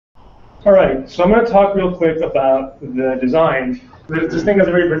All right, so I'm going to talk real quick about the design. This thing has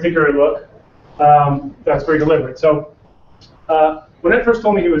a very particular look that's very deliberate. So when Ed first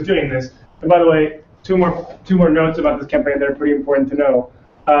told me he was doing this, and by the way, two more notes about this campaign that are pretty important to know.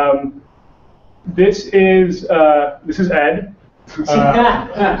 This is Ed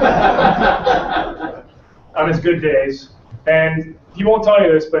on his good days, and he won't tell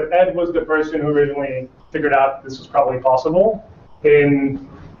you this, but Ed was the person who originally figured out this was probably possible in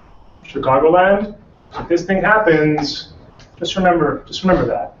Chicagoland. If this thing happens, just remember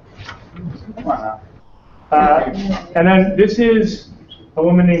that. And then this is a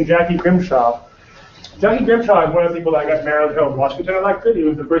woman named Jackie Grimshaw. Jackie Grimshaw is one of the people that got Merrill Hill, Washington elected. He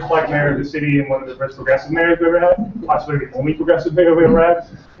was the first black mayor of the city and one of the first progressive mayors we ever had, possibly the only progressive mayor we ever had.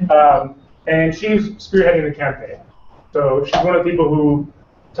 And she's spearheading the campaign. So she's one of the people who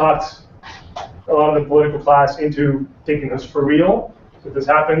talked a lot of the political class into taking this for real. So if this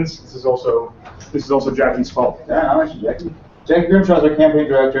happens, this is also Jackie's fault. Yeah, how much is Jackie? Jackie Grimshaw is our campaign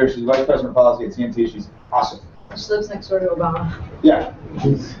director. She's vice president of policy at CNT. She's awesome. She lives next door to Obama. Yeah.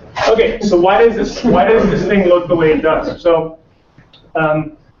 Okay, so why does this thing look the way it does? So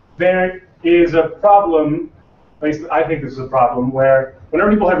there is a problem, at least I think this is a problem, where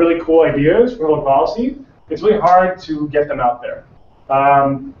whenever people have really cool ideas for public policy, it's really hard to get them out there.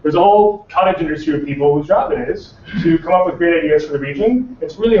 There's a whole cottage industry of people whose job it is to come up with great ideas for the region.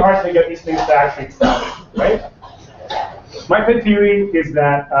 It's really hard to get these things to actually travel, right? My pet theory is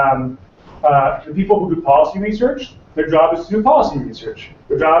that the people who do policy research, their job is to do policy research.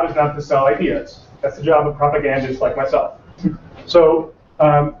 Their job is not to sell ideas. That's the job of propagandists like myself. So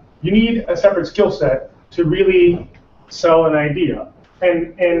you need a separate skill set to really sell an idea.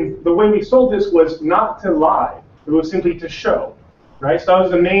 And the way we sold this was not to lie. It was simply to show. Right? So that was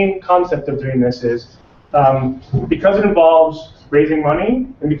the main concept of doing this is, because it involves raising money,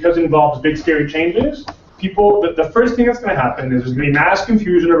 and because it involves big scary changes, the first thing that's going to happen is there's going to be mass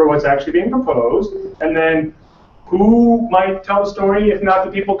confusion over what's actually being proposed, and then who might tell the story if not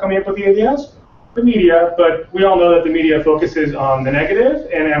the people coming up with the ideas? The media, but we all know that the media focuses on the negative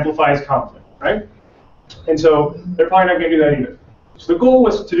and amplifies conflict, right? And so they're probably not going to do that either. So the goal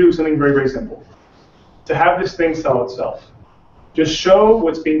was to do something very, very simple, to have this thing sell itself. Just show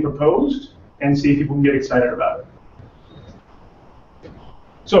what's being proposed and see if people can get excited about it.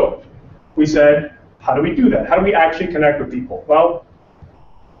 So we said, how do we do that? How do we actually connect with people? Well,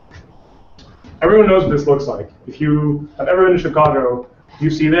 everyone knows what this looks like. If you have ever been to Chicago, you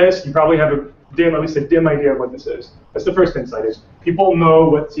see this, you probably have at least a dim idea of what this is. That's the first insight is people know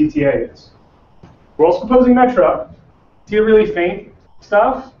what CTA is. We're also proposing Metra. See the really faint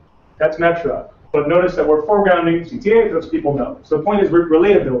stuff? That's Metra. But notice that we're foregrounding CTA because people know. So the point is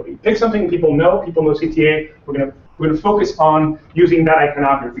relatability. Pick something people know CTA. We're going to focus on using that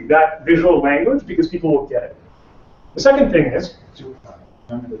iconography, that visual language, because people will get it. The second thing is,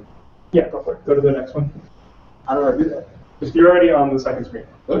 yeah, go for it. Go to the next one. How do I do that? Because you're already on the second screen.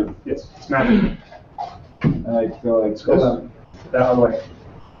 Good. Yes, it's magic. I feel like scroll down. That other way.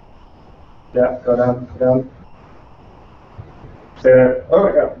 Yeah, go down. Stay there. Oh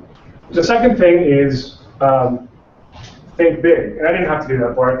my God. The second thing is think big. And I didn't have to do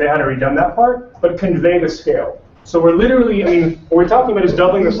that part. They had to redone that part, but convey the scale. So we're literally, what we're talking about is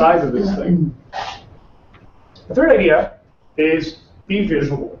doubling the size of this thing. The third idea is be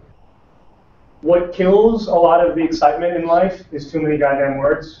visual. What kills a lot of the excitement in life is too many goddamn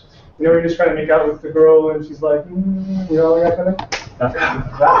words. You know, you're just trying to make out with the girl and she's like, you know, that kind of thing?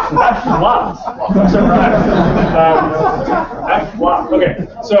 That's lots. I'm surprised. That's lots. Okay,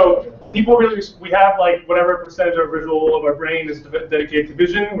 so people really, we have like whatever percentage of visual of our brain is dedicated to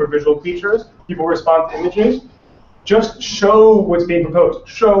vision. We're visual creatures. People respond to images. Just show what's being proposed.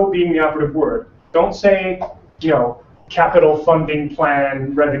 Show being the operative word. Don't say, you know, capital funding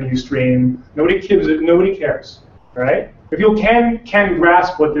plan, revenue stream. Nobody gives it. Nobody cares. Right? If you can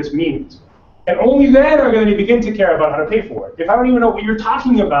grasp what this means, and only then are going to begin to care about how to pay for it. If I don't even know what you're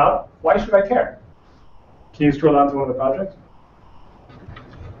talking about, why should I care? Can you scroll down to one of the projects?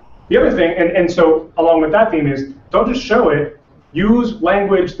 The other thing, and so along with that theme is, don't just show it, use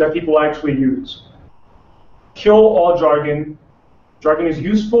language that people actually use. Kill all jargon. Jargon is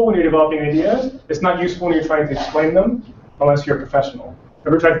useful when you're developing ideas. It's not useful when you're trying to explain them, unless you're a professional.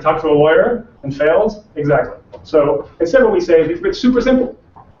 Ever tried to talk to a lawyer and failed? Exactly. So instead what we say is, it's super simple.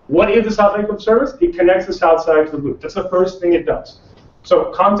 What is the South Lake Loop service? It connects the south side to the loop. That's the first thing it does.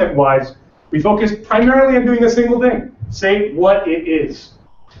 So content-wise, we focus primarily on doing a single thing. Say what it is.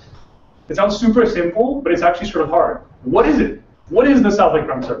 It sounds super simple, but it's actually sort of hard. What is it? What is the South Lake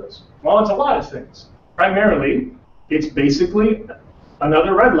Run service? Well, it's a lot of things. Primarily, it's basically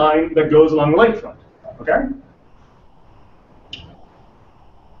another red line that goes along the lakefront, okay?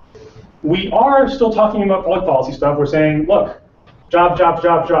 We are still talking about public policy stuff. We're saying, look, jobs, jobs,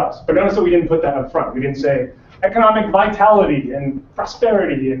 jobs, jobs. But notice that we didn't put that up front. We didn't say economic vitality and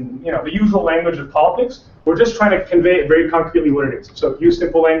prosperity and the usual language of politics. We're just trying to convey very concretely what it is. So use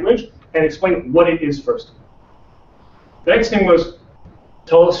simple language and explain what it is first. The next thing was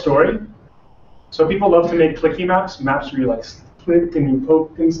tell a story. So people love to make clicky maps where you like click and you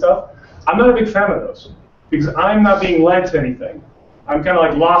poke and stuff. I'm not a big fan of those because I'm not being led to anything. I'm kind of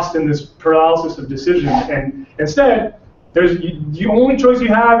like lost in this paralysis of decision, and instead, the only choice you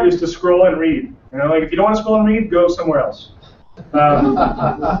have is to scroll and read. Like if you don't want to scroll and read, go somewhere else.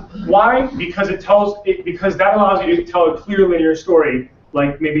 Why? Because because that allows you to tell a clear linear story,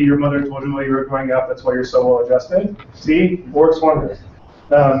 like maybe your mother told you while you were growing up. That's why you're so well adjusted. See, works wonders.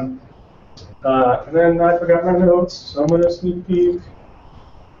 And then I forgot my notes, so I'm gonna sneak peek.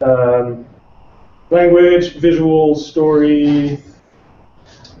 Language, visual, story.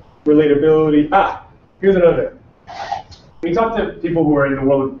 Relatability. Here's another. When you talk to people who are in the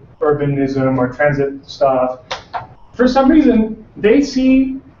world of urbanism or transit stuff, for some reason, they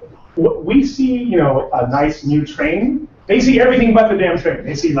see what we see, a nice new train. They see everything but the damn train.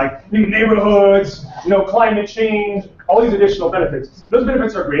 They see like new neighborhoods, climate change, all these additional benefits. Those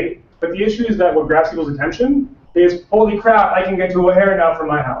benefits are great, but the issue is that what grabs people's attention is, holy crap, I can get to O'Hare now from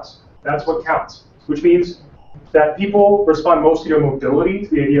my house. That's what counts, which means that people respond mostly to mobility,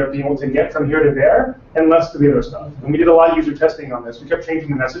 to the idea of being able to get from here to there, and less to the other stuff. And we did a lot of user testing on this. We kept changing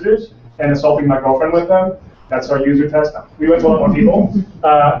the messages and assaulting my girlfriend with them. That's our user test. We went to a lot more people.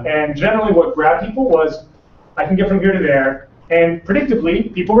 And generally what grabbed people was, I can get from here to there, and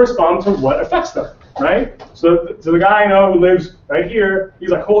predictably, people respond to what affects them, right? So the guy I know who lives right here,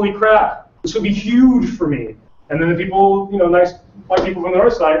 he's like, holy crap, this would be huge for me. And then the people, nice white people from the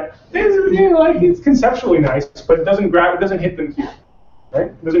north side, it's conceptually nice, but it doesn't hit them here, right?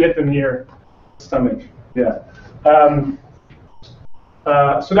 It doesn't hit them here, stomach, yeah.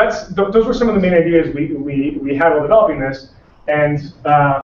 So those were some of the main ideas we had while developing this, and